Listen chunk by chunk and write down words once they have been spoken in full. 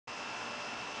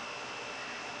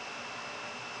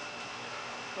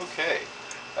Okay,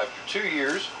 after 2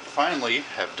 years, finally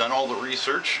have done all the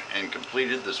research and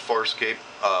completed this Farscape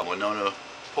Winona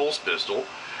pulse pistol.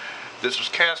 This was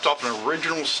cast off an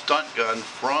original stunt gun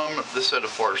from the set of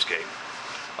Farscape.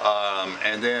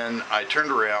 And then I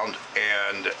turned around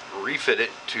and refit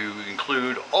it to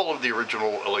include all of the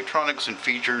original electronics and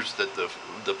features that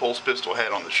the pulse pistol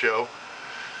had on the show.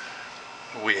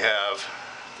 We have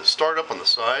the startup on the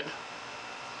side,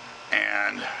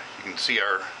 and you can see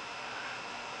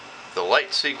the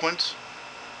light sequence.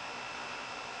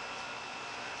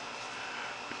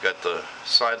 We've got the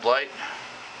side light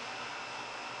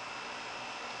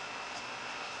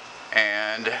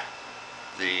and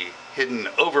the hidden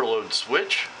overload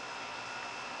switch,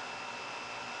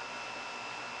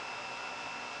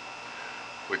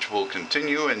 which will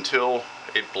continue until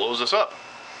it blows us up.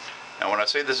 Now, when I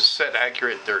say this is set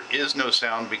accurate, there is no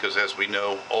sound because, as we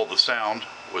know, all the sound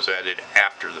was added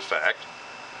after the fact.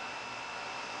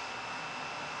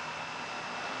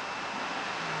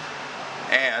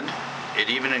 And it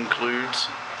even includes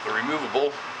the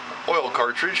removable oil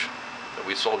cartridge that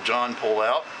we saw John pull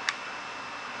out.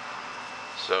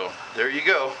 So there you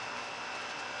go.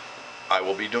 I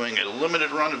will be doing a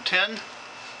limited run of 10.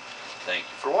 Thank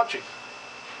you for watching.